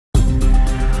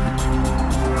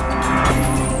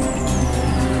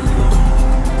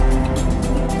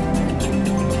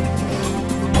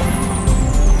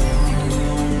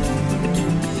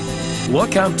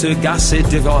Welcome to Gassi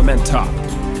Development Talk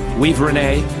with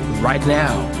Renee right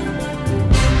now.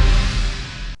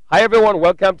 Hi everyone,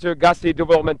 welcome to Gassi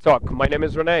Development Talk. My name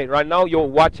is Renee. Right now you're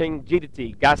watching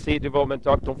GDT, Gassi Development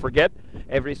Talk. Don't forget,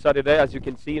 every Saturday, as you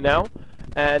can see now.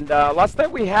 And last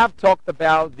time we have talked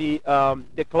about the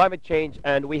climate change,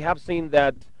 and we have seen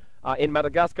that in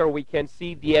Madagascar we can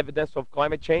see the evidence of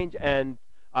climate change, and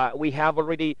we have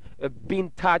already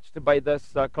been touched by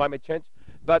this climate change.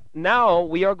 But now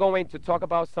we are going to talk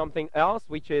about something else,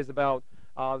 which is about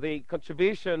the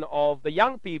contribution of the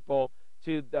young people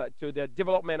to the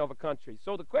development of a country.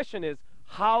 So the question is,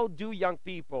 how do young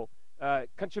people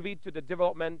contribute to the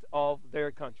development of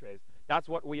their countries? That's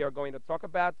what we are going to talk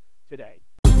about today.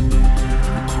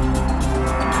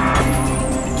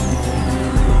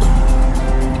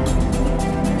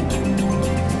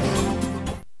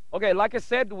 Okay, like I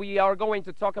said, we are going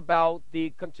to talk about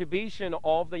the contribution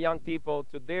of the young people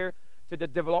to the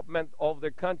development of their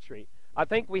country. I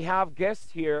think we have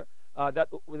guests here that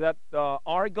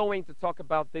are going to talk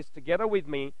about this together with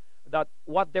me, that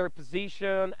what their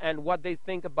position and what they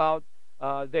think about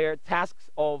their tasks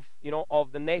of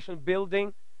the nation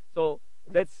building. So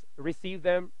let's receive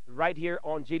them right here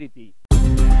on GDT.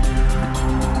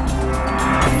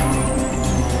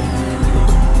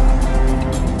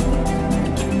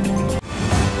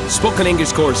 Spoken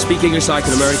English course, speak English like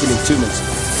an American in 2 minutes.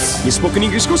 Ny spoken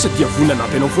English course dia vonana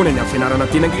ampianao foana ny ampianarana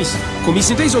teny anglisy. Koa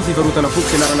misy indray izao fivarotana boky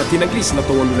fianarana teny anglisy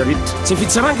natao an'olona rehetra. Tsy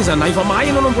mifidy saranga izany, na efa mahay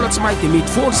ianao na mbola tsy mahay dia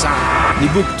mety foana sa. Ny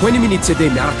boky 20 minutes CD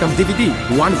miaraka amin'ny DVD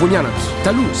ho an'ny vao mianatra.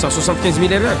 Taloha 175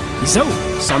 000 ariary, izao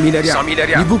 100 000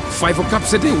 ariary. Ny boky 5 cap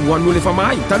CD ho an'olona efa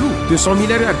mahay, taloha 200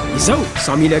 000 ariary, izao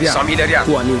 100 000 ariary.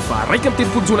 Ho an'ny efa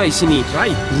 1 jolay sy ny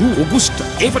 2 aogositra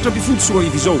 4 sy 10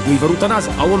 izao ho ivarotana azy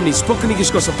ao amin'ny spoken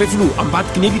English course Pefilo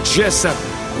ambadiky ny Elite GS.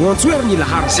 Antsoeriny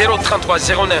lahara 033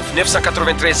 09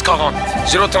 993 40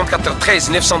 034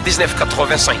 13 919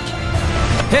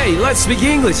 85. Hey, let's speak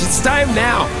English. It's time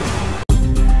now.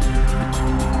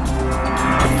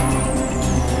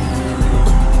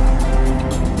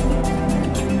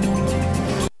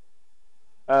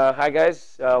 Hi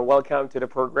guys, welcome to the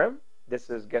program.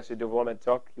 This is Gassi Development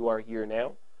Talk. You are here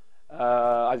now.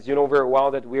 As you know very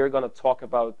well that we are going to talk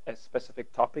about a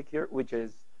specific topic here, which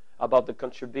is about the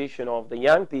contribution of the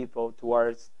young people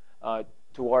towards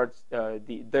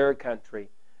their country.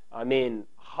 I mean,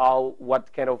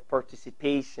 what kind of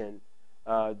participation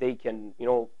they can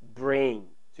bring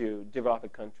to develop a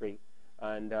country,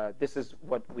 and this is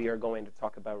what we are going to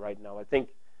talk about right now. I think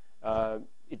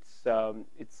it's a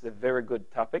very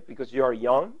good topic because you are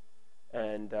young,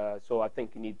 and so I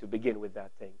think you need to begin with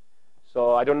that thing.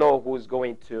 So I don't know who's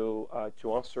going to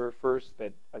answer first,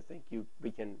 but I think we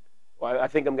can. Well, I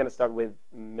think I'm going to start with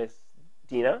Miss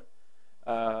Dina.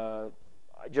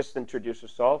 Just introduce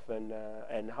yourself and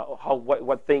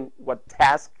what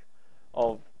task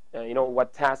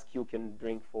you can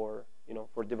bring for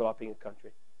developing a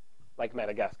country like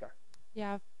Madagascar.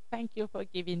 Yeah, thank you for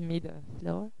giving me the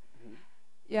floor. Mm-hmm.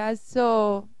 Yeah,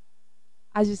 so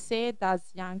as you said, as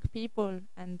young people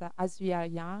and as we are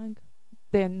young,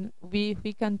 then we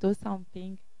can do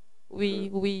something.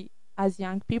 We as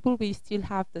young people, we still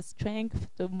have the strength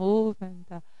to move and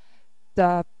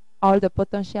all the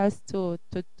potentials to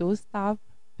do stuff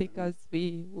because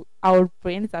our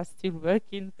brains are still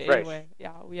working very well.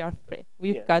 Yeah, we are fresh.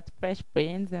 We've got fresh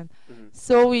brains, and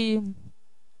so we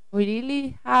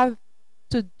really have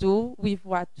to do with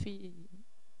what we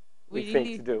really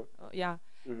think to do. Yeah.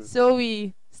 So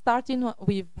we starting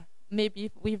with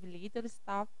maybe with little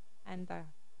stuff and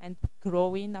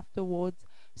growing afterwards.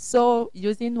 So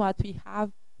using what we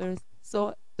have first,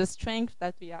 so the strength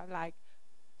that we have, like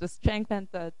the strength and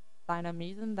the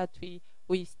dynamism that we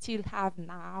still have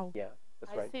now. Yeah,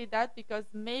 that's right. I say that because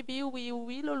maybe we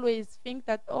will always think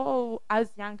that, oh,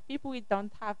 as young people we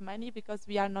don't have money because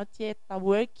we are not yet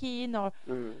working, or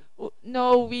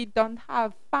no, we don't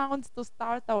have funds to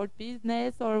start our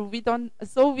business, or we don't.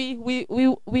 So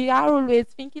we are always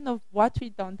thinking of what we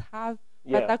don't have.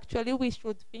 Yeah. But actually, we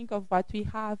should think of what we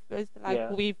have first.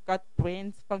 Like we've got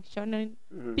brains functioning.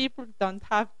 People don't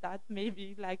have that.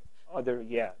 Maybe like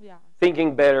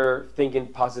thinking better, thinking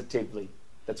positively.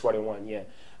 That's what I want. Yeah.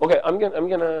 Okay, I'm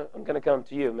gonna come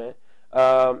to you, man.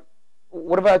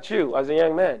 What about you as a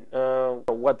young man?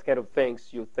 What kind of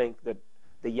things you think that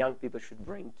the young people should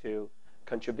bring to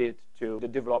contribute to the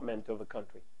development of a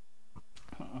country?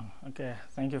 Okay,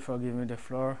 thank you for giving me the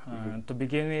floor. To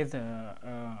begin with,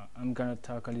 I'm going to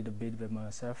talk a little bit about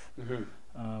myself.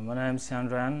 My name is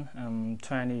Sandran. I'm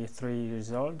 23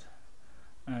 years old,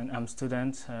 and I'm a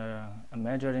student. I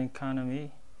major in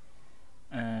economy,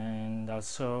 and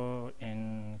also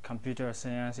in computer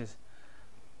sciences.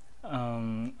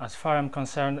 As far as I'm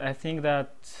concerned, I think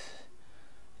that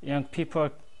young people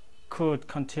could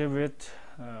contribute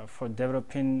for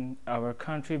developing our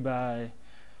country by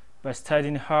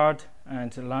studying hard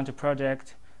and to launch a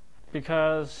project,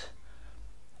 because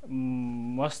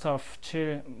most of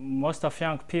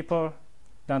young people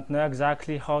don't know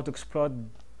exactly how to exploit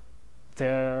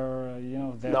their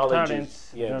their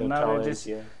talents, yeah, their their knowledges. talents,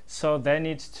 yeah. So they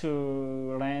need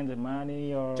to lend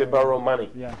money or To borrow money.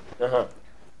 Yeah. Uh-huh.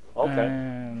 Okay.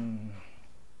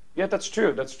 Yeah, that's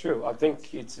true. That's true. I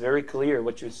think it's very clear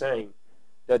what you're saying,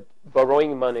 that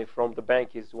borrowing money from the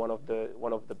bank is one of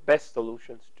the best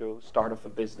solutions to start off a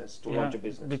business, to launch a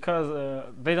business. Because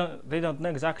they don't know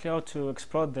exactly how to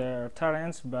exploit their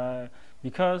talents, but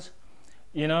because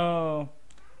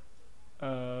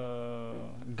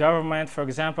government, for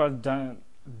example,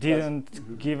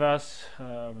 didn't give us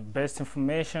best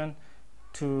information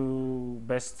to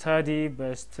best study,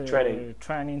 best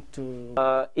training to.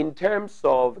 In terms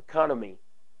of economy,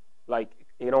 like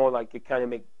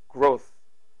economic growth,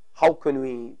 how can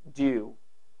we do?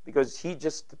 Because he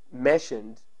just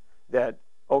mentioned that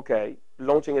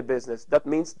launching a business, that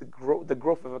means the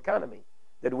growth of economy,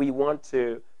 that we want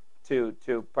to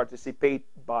participate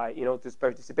by to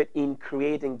participate in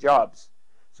creating jobs.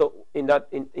 So in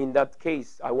that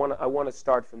case, I want to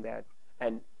start from that,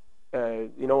 and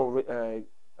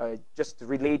just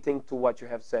relating to what you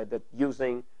have said, that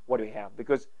using what we have,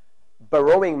 because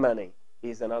borrowing money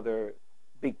is another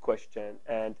big question,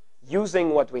 and using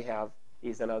what we have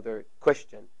is another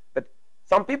question. But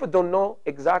some people don't know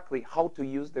exactly how to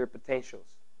use their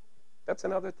potentials. That's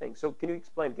another thing. So can you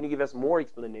explain? Can you give us more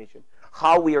explanation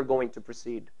how we are going to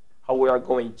proceed, how we are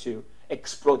going to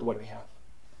exploit what we have?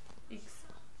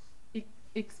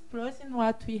 Exploiting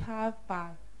what we have,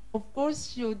 but of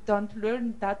course you don't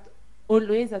learn that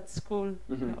always at school.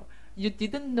 Mm-hmm. You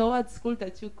didn't know at school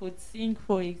that you could sing,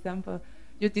 for example.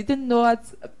 You didn't know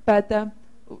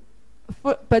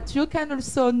but you can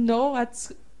also know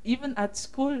even at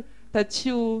school that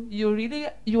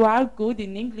you are good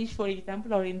in English, for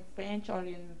example, or in French, or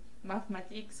in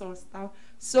mathematics or stuff.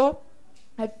 So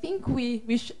I think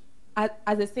we should, as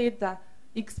I said,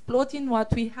 exploiting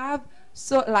what we have,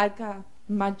 so like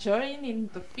majoring in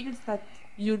the fields that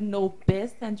you know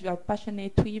best and you are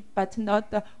passionate with, but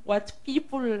not what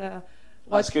people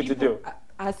ask you to do.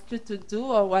 Ask you to do,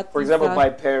 or what. For example, by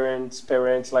parents,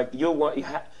 like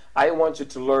I want you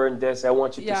to learn this. I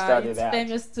want you to study that. Yeah, it's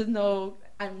famous to know.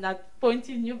 I'm not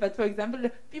pointing you, but for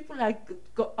example, people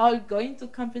are going to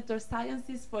computer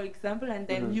sciences, for example, and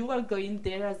then you are going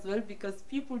there as well, because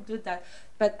people do that.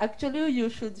 But actually, you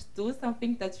should do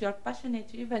something that you are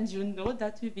passionate with, and you know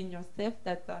that within yourself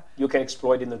that you can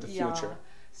exploit in the future.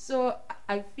 So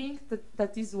I think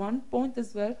that is one point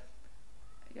as well.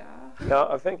 Yeah. Yeah,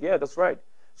 I think that's right.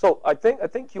 So I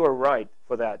think you are right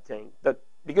for that thing, that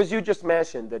because you just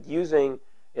mentioned that using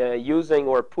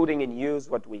or putting in use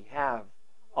what we have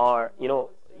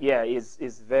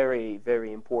is very,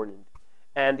 very important.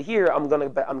 And here I'm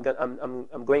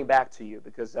going back to you,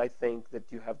 because I think that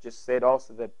you have just said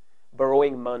also that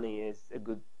borrowing money is a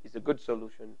good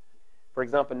solution. For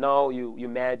example, now you're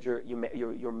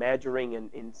majoring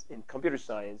in computer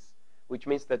science, which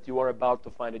means that you are about to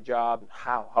find a job.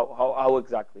 How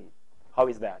exactly? How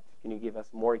is that? Can you give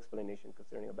us more explanation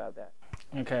concerning about that?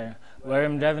 Okay, where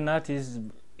I'm driving at is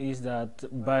that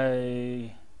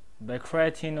by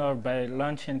creating or by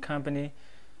launching a company,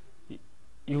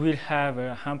 you will have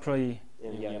employees,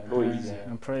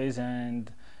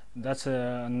 and that's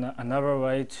another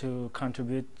way to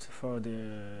contribute for the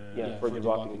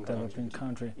developing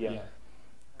country. Yeah.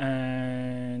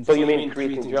 And so you mean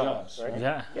creating jobs, right?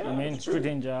 Yeah, I mean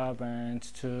creating jobs and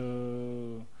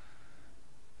to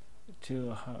give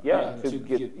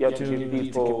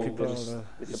people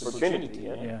this opportunity.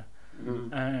 Yeah.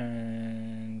 Mm-hmm.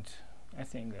 And I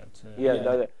think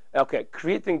that okay,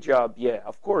 creating job,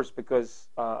 of course, because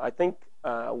I think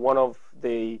one of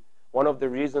the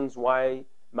reasons why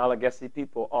Malagasy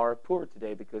people are poor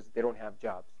today, because they don't have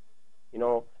jobs.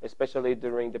 Especially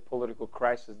during the political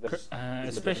crisis. I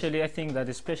think that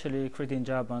especially creating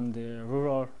job on the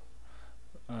rural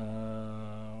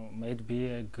might be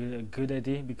a good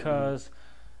idea, because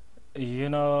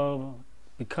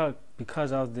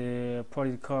because of the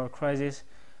political crisis,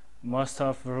 most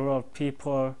of rural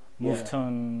people moved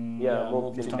on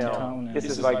town. This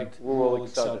is like rural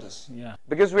exodus. Yeah,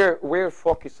 because we're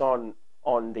focused on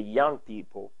the young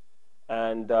people,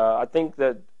 and I think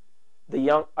that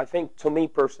to me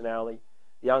personally,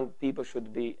 young people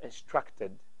should be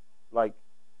instructed, like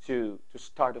to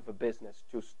start up a business,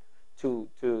 to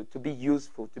be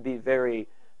useful, to be very,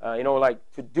 like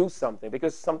to do something,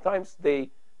 because sometimes they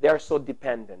are so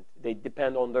dependent. They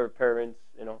depend on their parents,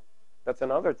 That's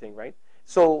another thing, right?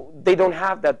 So they don't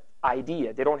have that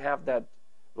idea. They don't have that,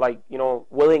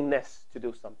 willingness to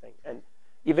do something. And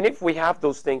even if we have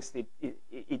those things,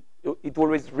 it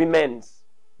always remains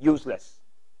useless,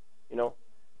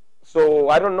 So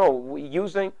I don't know.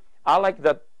 I like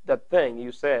that thing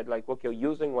you said, like, okay,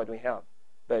 using what we have,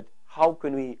 but how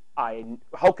can we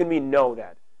know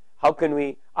that? How can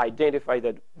we identify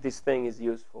that this thing is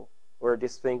useful, or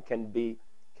this thing can be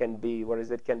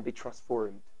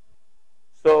transformed?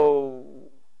 So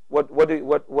what do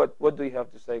you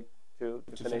have to say to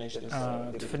finish this?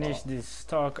 To finish this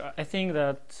talk, I think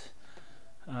that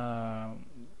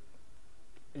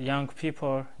young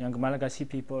Malagasy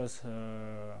people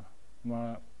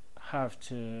have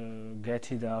to get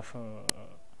rid of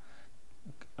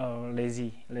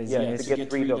laziness. Yeah, to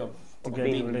get rid of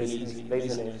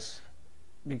laziness.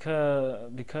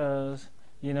 Because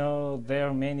there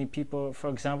are many people. For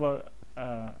example,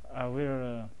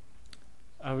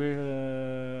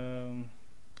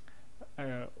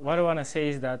 what I want to say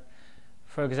is that,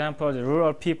 for example, the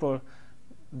rural people,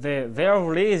 they are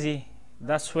lazy.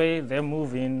 That's why they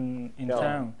move in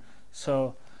town.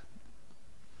 So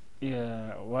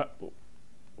yeah, what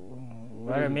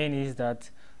I mean is that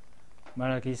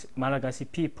Malagasy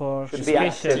people,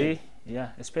 especially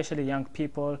young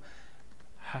people,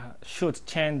 should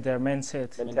change their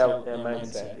mindset.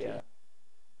 Yeah.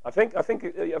 I think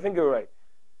you're right.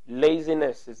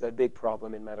 Laziness is a big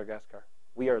problem in Madagascar.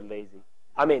 We are lazy.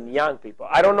 I mean, young people.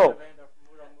 I don't know.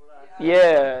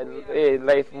 Yeah,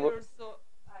 we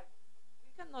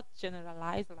cannot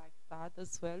generalize like that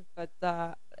as well. But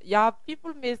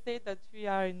people may say that we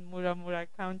are in Muramura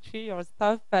country or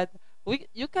stuff, but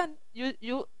you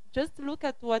just look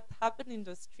at what happened in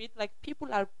the street. Like,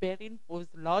 people are bearing with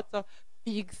lots of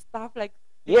big stuff. Like,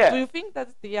 yeah. Do you think that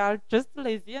they are just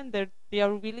lazy and they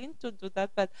are willing to do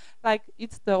that? But like,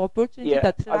 it's the opportunity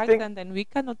that lacks, and then we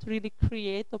cannot really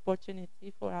create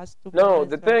opportunity for us to. No,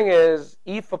 the thing is,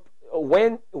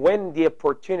 when the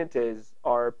opportunities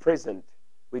are present,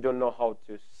 we don't know how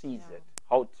to seize it,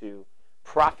 how to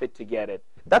profit to get it.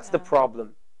 That's the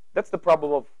problem. That's the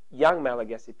problem of young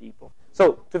Malagasy people.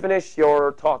 So to finish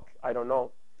your talk, I don't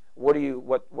know, what is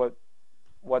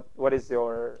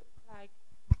your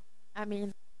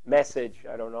message?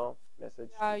 I don't know, message.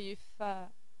 As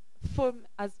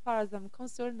far as I'm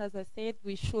concerned, as I said,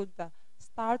 we should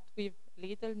start with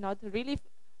little, not really.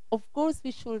 Of course,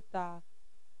 we should have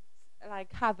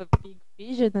a big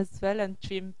vision as well and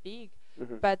dream big.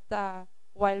 Mm-hmm. But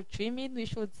while dreaming, we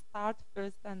should start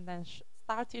first, and then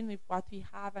starting with what we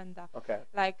have, and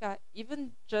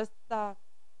even just the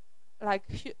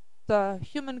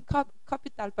human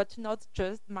capital, but not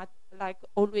just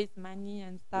always money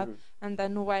and stuff. Mm-hmm. And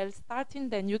then while starting,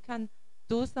 then you can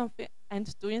do something,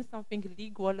 and doing something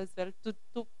legal as well, to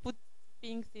put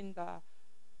things in the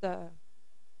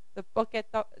pocket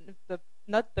of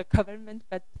not the government,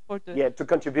 but for to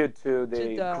contribute to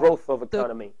the growth of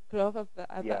economy, growth of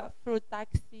through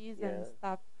taxes and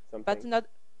stuff. Something. But not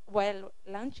while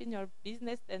launching your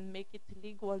business, and make it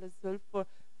legal as well for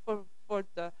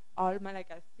all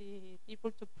Malagasy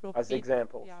people to profit. As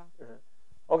examples. Yeah.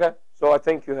 Mm-hmm. Okay, so I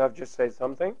think you have just said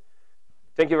something.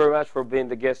 Thank you very much for being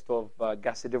the guest of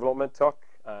Gassi Development Talk.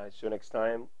 See you next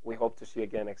time. We hope to see you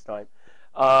again next time.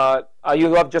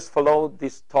 You have just followed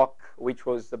this talk, which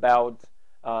was about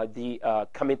the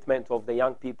commitment of the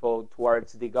young people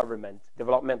towards the government,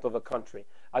 development of a country.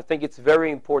 I think it's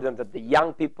very important that the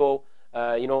young people,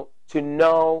 to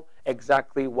know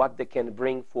exactly what they can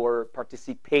bring for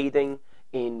participating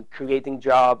in creating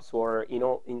jobs, or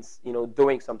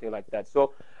doing something like that.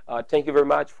 So thank you very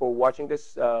much for watching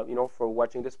this,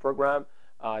 watching this program.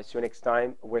 See you next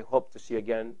time. We hope to see you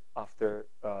again after,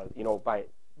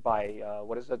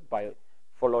 by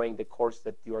following the course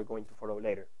that you are going to follow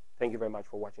later. Thank you very much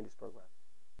for watching this program.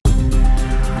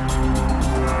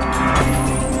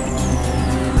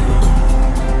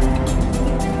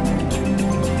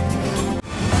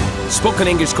 Spoken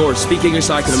English course, speak English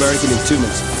like an American in 2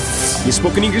 minutes. Ny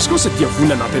spoken English kosa dia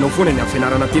vonana ampianao foana ny amin'ny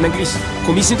fianarana teny anglisy.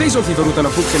 Koa misy indray izao fivarotana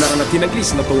boky fianarana teny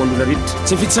anglisy natao an'olona rehetra.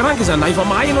 Tsy mifidy saranga izany, na efa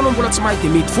mahay ianao na mbola tsy mahay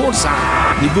dia mety foana sa.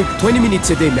 Ny boky 20 minutes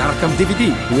CD miaraka amin'ny DVD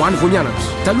ho an'ny vao mianatra.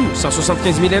 Taloha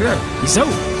 175 000 ariary, izao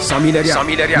 100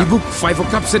 000 ariary. Ny boky 5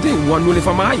 cap CD ho an'olona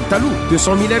efa mahay, taloha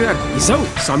 200 000 ariary, izao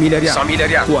 100 000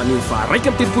 ariary. Ho an'ny fa 1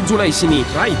 amin'ny 30 jolay sy ny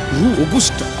 1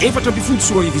 aogositra 4 ambin'ny 10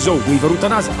 sy 10 izao ho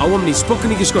ivarotana azy ao amin'ny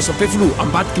spoken English course Peflo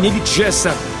ambadiky ny Elite GS.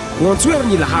 Antsoer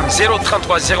ny lahara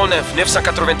 033 09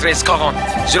 993 40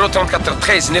 034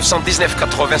 13 919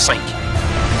 85.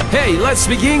 Hey, let's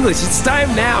speak English. It's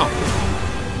time now.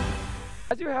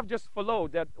 As you have just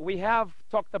followed, that we have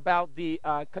talked about the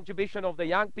contribution of the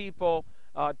young people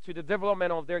to the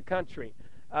development of their country.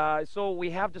 So we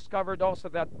have discovered also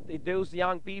that those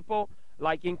young people,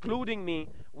 like including me,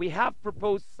 we have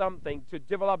proposed something to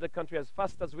develop the country as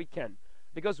fast as we can,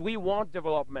 because we want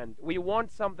development. We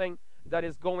want something that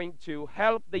is going to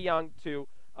help the young to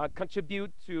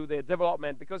contribute to the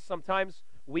development, because sometimes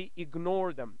we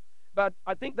ignore them. But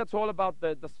I think that's all about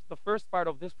the first part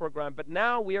of this program. But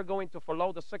now we are going to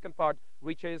follow the second part,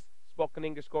 which is spoken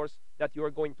English course that you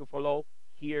are going to follow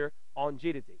here on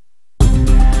GDT.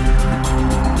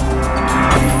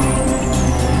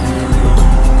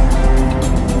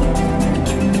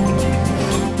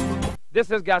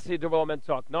 This is Gassi Development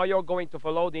Talk. Now you're going to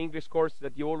follow the English course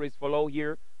that you always follow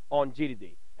here on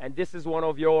GDT. And this is one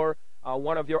of your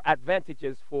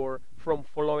advantages from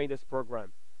following this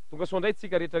program. Tunga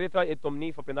sondaitsika rehetrarehetra eto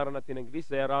amin'ny fampianarana teny anglisy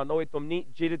zay arahanao eto amin'ny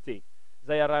GDT.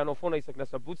 Zay arahanao foana isaky ny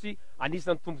sabotsy,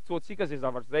 anisan'ny tombontsoantsika zay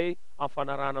zavatra zay amin'ny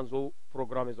fanarahana an'izao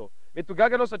programme izao. Mety ho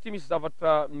gaga anao satria misy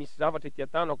zavatra ety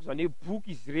an-tanako, zany hoe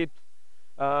boky izy reto.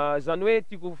 Zany hoe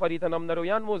tiako faritana aminareo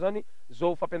ihany moa zany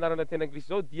zao fampianarana teny anglisy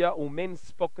zao dia omeny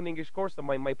spoken English course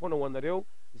maimaimpona ho anareo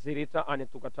zay rehetra any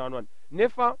an-tokantrano any.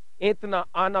 Nefa entina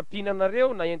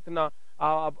anampinanareo na entina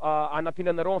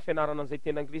anampinanareo amin'ny fianarana an'izay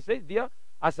teny anglisy zay dia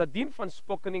azadiny fa ny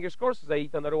spoken English course zay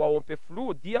hitanareo ao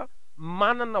ampefloa dia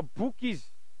manana boky izy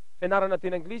fianarana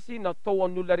teny anglisy natao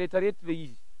an'olona rehetrarehetra le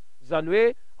izy. Zany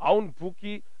hoe ao ny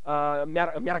boky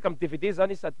miaraka amin'ny DVD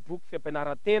zany sady boky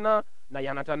fiampianaran-tena na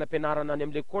hianatra any ampianarana any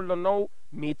amin'ny lekôla anao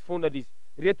mety foana le izy.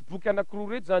 Reto boky anankiroa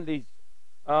reto zany le izy.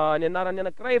 Ny anarany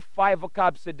anankiray 5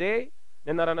 vocabs a day,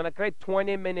 ny anarany anankiray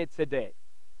 20 minutes a day.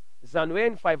 Zany hoe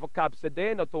ny 5 vocabs a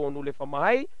day natao an'olona efa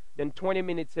mahay, dia ny 20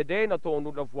 minutes a day natao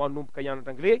an'olona voa hanomboka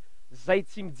hianatra anglais. Zay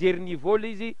tsy mijery niveau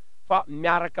le izy fa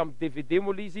miaraka amin'ny DVD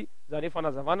moa le izy, zany hoe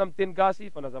fanazavana amin'ny teny gasy,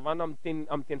 fanazavana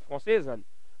amin'ny teny français zany.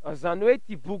 Zany hoe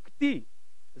ty boky ty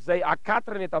zay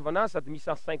A4 ny atavana sady misy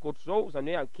A5 ohatry zao,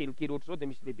 zany hoe kelikely ohatry zao dia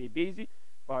misy lehibehibe izy,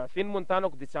 fa feno moa ny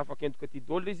tanako dia tsy afaka entoka ty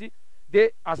dôlo izy. Dia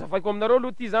azavaiko aminareo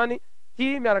aloha ty zany,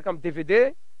 ty miaraka amin'ny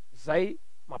DVD zay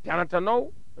mampianatra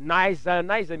anao na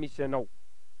aiza misy anao.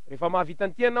 Rehefa mahavita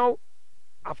an'ity anao,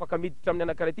 afaka miditra amin'ny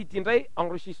anankiray ty indray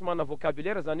enrichissement na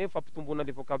vocabulaire, zany hoe fampitomboana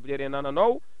le vocabulaire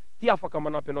anananao, ty afaka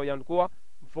manampy anao ihany koa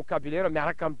vocabulaire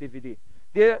miaraka amin'ny DVD.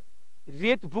 Dia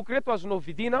reto boky reto azonao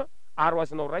vidina ary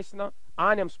azonao raisina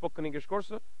any amin'ny spoken English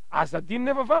course, azadiny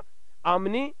nefa fa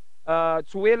amin'ny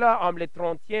tsy ho ela amin'ny le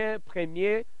 31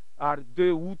 premier ary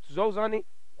 2 août zao zany,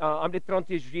 amin'ny le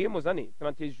 31 juillet moa zany,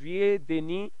 31 juillet dia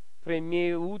ny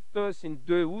 1er août sy ny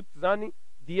 2 août zany,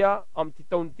 dia amin'ity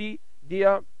taony ity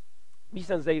dia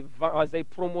misy an'izay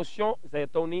promotion zay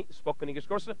ataony spoken English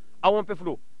course ao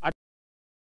ampefloa.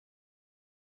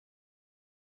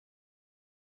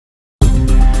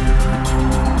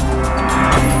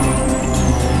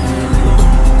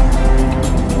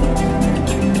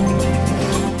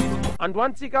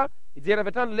 Androantsika hijery avy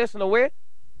hatrany lesson hoe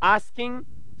asking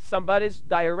somebody's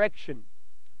direction.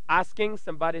 Asking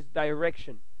somebody's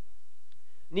direction.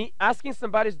 Ny asking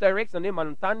somebody's direction zany hoe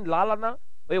manontany lalana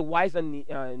hoe waiza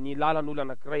ny lalan'olo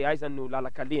anankiray, aiza no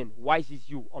lalakaleny, wise is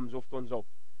you amin'izao fotoana zao.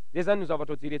 Zay zany no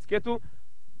zavatra hojerentsika eto.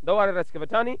 Ndao araratsika avy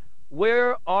hatrany,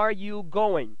 where are you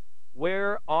going?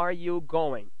 Where are you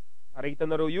going? Ary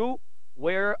hitanareo io,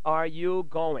 where are you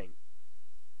going?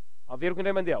 Averiko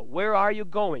indray mandeha, where are you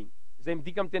going? Zay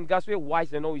midika amin'ny teny gasy hoe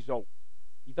waiza anao izao.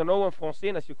 Hitanao amin'ny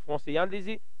français, nasiako français ihany le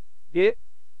izy, dia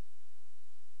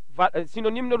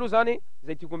synonyminy aloha zany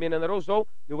zay tiako omena anareo zao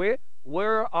dia hoe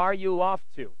where are you off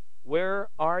to? Where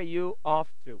are you off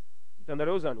to?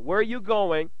 Hitanareo zany, where are you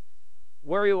going?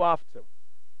 Where are you off to?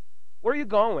 Where are you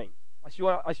going?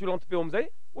 Asio antopeo amizay,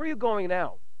 where are you going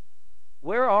now?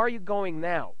 Where are you going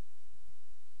now?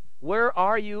 Where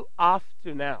are you off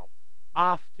to now?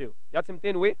 Off to. Yatsy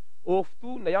miteny hoe off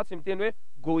to, na yatsy miteny hoe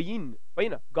go in. Fa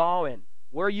ina, going.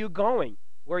 Where are you going?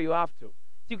 Where are you off to?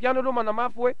 Tiako ihany aloha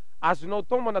manamafy hoe azonao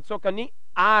tao manatsoaka ny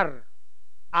are.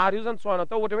 Are io zany tsoahana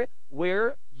tao ohatra hoe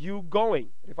where you going?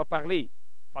 Rehefa parler.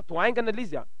 Fa toaingana le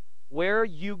izy a. Where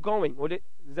you going?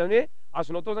 Zany hoe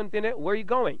azonao tao zany miteny hoe where you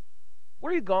going?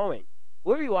 Where you going?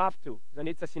 Where are you off to? Zany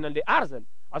hoe tsy asianan'le are zany.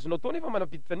 Azonao tao nefa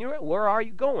manapiditra an'io hoe where are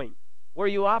you going? Where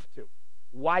are you off to?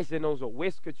 Wise anao zao. Où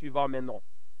est-ce que tu vas maintenant?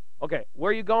 Okay,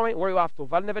 where are you going? Where are you off to?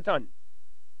 Valina avy hatrany.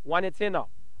 Ho any an-tsena.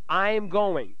 I'm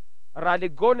going. Raha le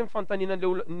go ny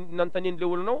nanontanian'le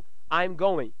olonao, I'm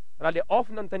going. Raha le off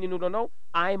nanontanian'olo anao,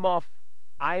 I'm off.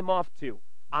 I'm off to.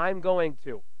 I'm going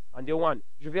to. Andiamo avanti.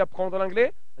 Je vais apprendre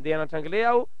l'anglais. Andiamo in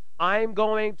anglais. I'm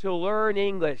going to learn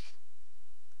English.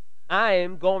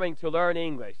 I'm going to learn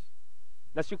English.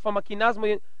 Nasiako famakiana azy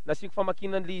moa nasiako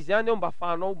famakiana an'izy ihany mba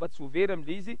ahafahanao mba tsy ho very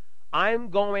amin'izy. I'm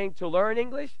going to learn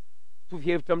English.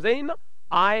 Tovihevitra amin'izay inona?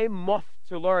 I'm off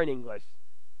to learn English.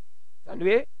 Zany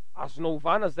hoe azonao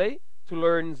ovana zay to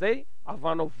learn zay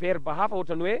avanao verbe hafa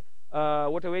ohatra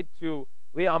hoe to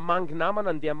hoe amangy namana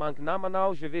andeha amangy namana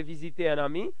aho je vais visiter un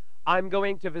ami. I'm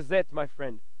going to visit my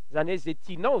friend. Zany hoe zay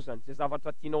tianao zany zay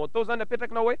zavatra tianao atao zany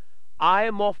apetrakinao hoe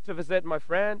I'm off to visit my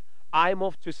friend. I'm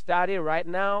off to study right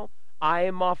now.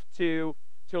 I'm off to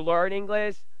learn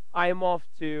English. I'm off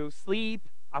to sleep.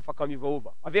 Afaka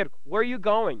mivoova. Averko, where are you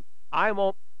going?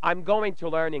 I'm going to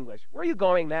learn English. Where are you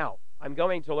going now? I'm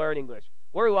going to learn English.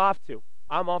 Where are you off to?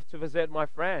 I'm off to visit my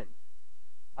friend.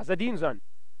 Asadin zany.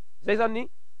 Zay zany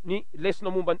ny lesson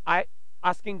momba I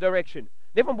asking direction.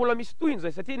 Nefa mbola misy tohiny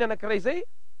zay satria ny anankiray zay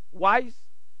wise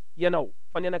ianao.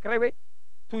 Fa ny anankiray hoe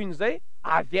tohiny zay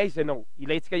avy aiza ianao.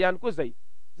 Ilaitsika ihany koa zay.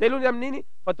 Zay aloha ny amin'iny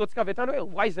fa ataontsika avy hatrany hoe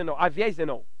wise ianao, avy aiza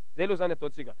ianao. Zay aloha zany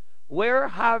ataontsika. Where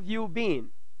have you been?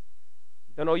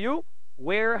 Hitanao io?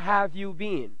 Where have you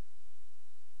been?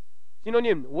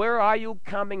 Synonym, where are you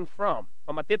coming from?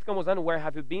 Fa matetika moa zany where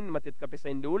have you been matetika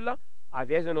ampiasain'ny olona.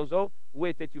 Avy aiza ianao zao? Où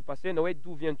étais-tu passé? Na hoe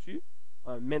d'où viens-tu?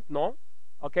 Maintenant.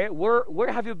 Okay,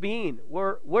 where have you been?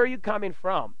 Where are you coming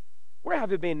from? Where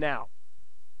have you been now?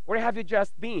 Where have you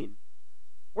just been?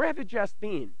 Where have you just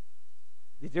been?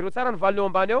 Jejero tsara ny valeo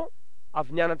ambany ao,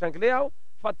 avy nianatra anglais aho,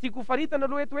 fa tiako faritana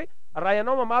aloha eto hoe raha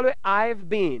ianao mamaly hoe I've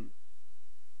been.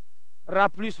 Raha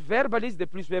plus verbe izy de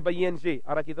plus verbe ing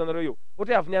araka hitanareo io.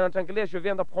 Ohatra avy nianatra anglais, je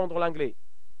viens d'apprendre l'anglais.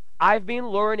 I've been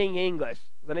learning English.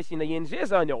 Zany hoe sina ing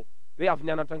zany ao. Hoe avy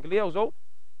nianatra anglais aho zao.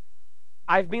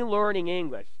 I've been learning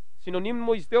English. Synonyme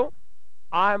mo izy teo,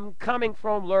 I'm coming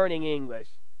from learning English.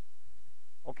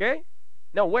 Okay?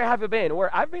 Now, where have you been?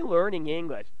 I've been learning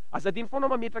English. Azadiny foana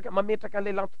mametraka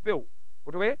an'ilay lantopeo.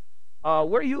 Ohatra hoe,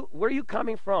 where are you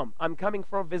coming from? I'm coming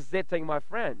from visiting my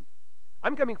friend.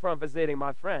 I'm coming from visiting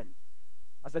my friend.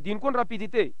 Azadiny koa ny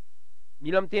rapidité.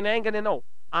 Mila miteny aingana ianao.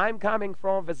 I'm coming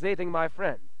from visiting my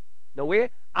friend. Na hoe,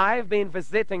 I've been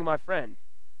visiting my friend.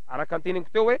 Araka ny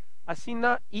teniko teo hoe,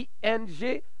 asina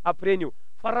ing après nio.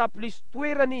 Fa raha plus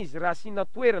toerana izy, raha asina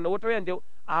toerana, ohatra hoe andeo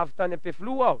avy tany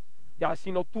Ampefiloha aho, dia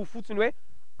asinao to fotsiny hoe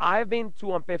I've been to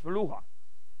Ampefiloha.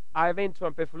 I've been to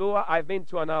Ampefiloha, I've been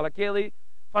to Analakely.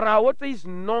 Fa raha ohatra izy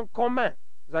non commun,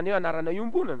 zany hoe anarana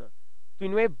iombonana. Toy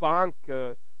ny hoe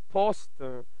banque,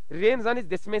 poste, reny zany izy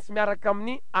dia tsy maintsy miaraka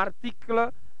amin'ny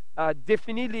article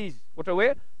défini le izy. Ohatra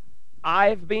hoe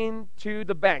I've been to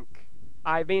the bank.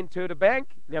 I've been to the bank.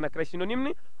 Le anankiray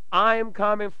synonymny. I'm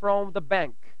coming from the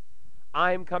bank.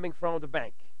 I'm coming from the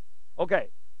bank. Okay.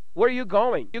 Where are you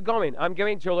going? You going? I'm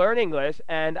going to learn English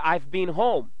and I've been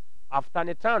home. Avy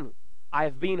tany an-trano.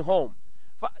 I've been home.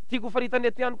 Fa tiako faritany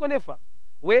aty ihany koa nefa.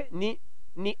 Hoe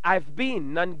ny I've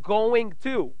been na ny going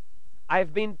to.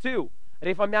 I've been to.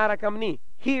 Rehefa miaraka amin'ny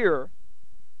here,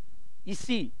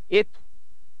 ici, eto.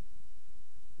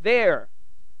 There.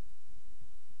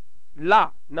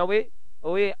 Là. Na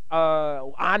hoe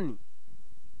any.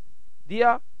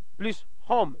 Dia plus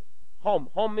home.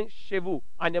 Home chez vous.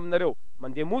 Any aminareo.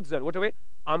 Mandeha mody zany. Ohatra hoe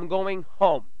I'm going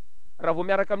home. Raha vao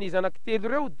miaraka amin'izy anankitelo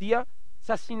reo dia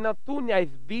sasina to ny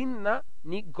I've been na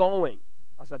ny going.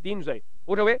 Asadino zay.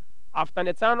 Ohatra hoe avy tany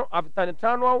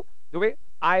an-trano aho dia hoe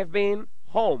I've been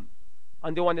home.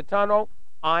 Andeha ho any an-trano aho,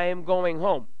 I'm going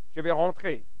home. Je vais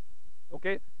rentrer.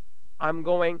 Okay? I'm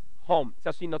going home. Tsy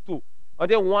asina to.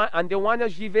 Andeha ho any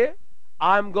j'y vais,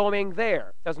 I'm going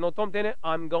there. Tsy azonao to miteny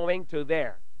I'm going to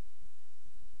there.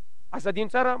 Asadino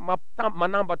tsara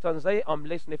manambatra an'izay amin'ny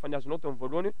lesson efa niazonao teo amin'ny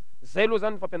voalohany. Zay aloha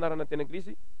zany ny fampianarana teny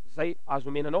anglisy, zay azo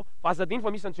omenanao. Fa asadino fa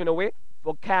misy antsoina hoe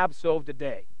vocabs of the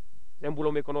day. Zay mbola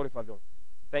omeko anao rehefa avy eo.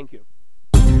 Thank you.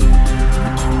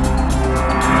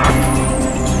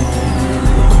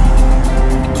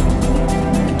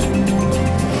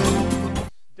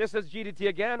 This is GDT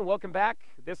again. Welcome back.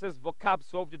 This is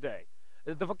vocabs of the day.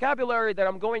 The vocabulary that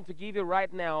I'm going to give you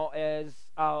right now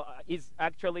is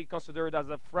actually considered as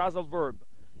a phrasal verb.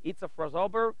 It's a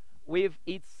phrasal verb with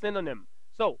its synonym.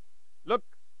 So, look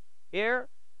here.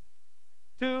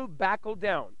 To buckle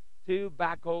down. To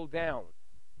buckle down.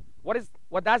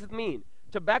 What does it mean?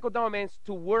 To buckle down means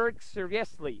to work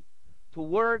seriously. To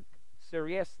work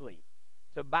seriously.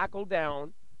 To buckle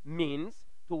down means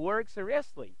to work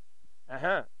seriously.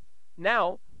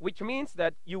 Now, which means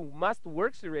that you must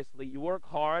work seriously. You work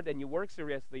hard and you work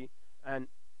seriously, and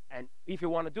if you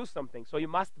want to do something, so you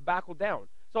must buckle down.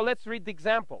 So let's read the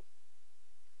example.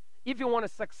 If you want to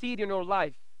succeed in your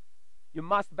life, you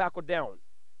must buckle down.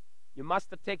 You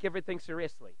must take everything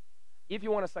seriously. If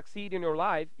you want to succeed in your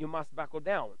life, you must buckle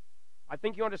down. I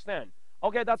think you understand.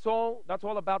 Okay, that's all. That's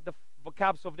all about the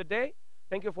vocabs of the day.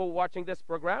 Thank you for watching this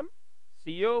program.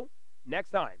 See you next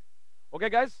time. Okay,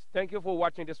 guys, thank you for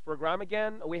watching this program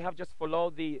again. We have just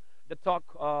followed the talk,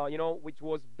 which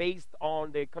was based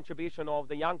on the contribution of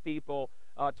the young people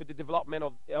to the development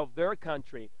of their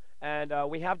country. And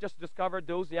we have just discovered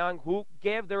those young who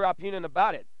gave their opinion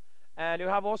about it. And you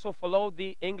have also followed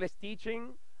the English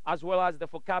teaching as well as the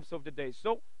vocabs of the day.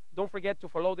 So don't forget to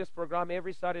follow this program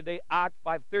every Saturday at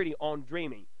 5:30 on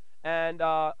Dreaming. And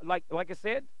like I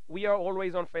said, we are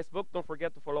always on Facebook. Don't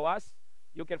forget to follow us.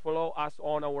 You can follow us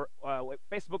on our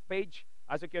Facebook page,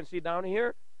 as you can see down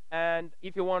here. And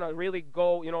if you want to really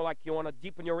go, like you want to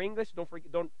deepen your English,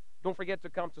 don't forget to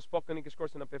come to Spoken English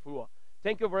course in Pefua.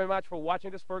 Thank you very much for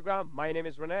watching this program. My name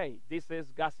is Rene. This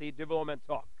is Gussie Development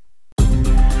Talk.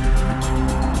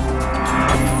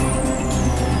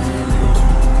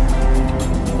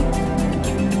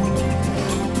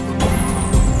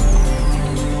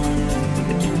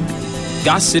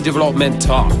 Gussie Development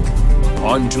Talk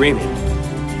on Dreaming.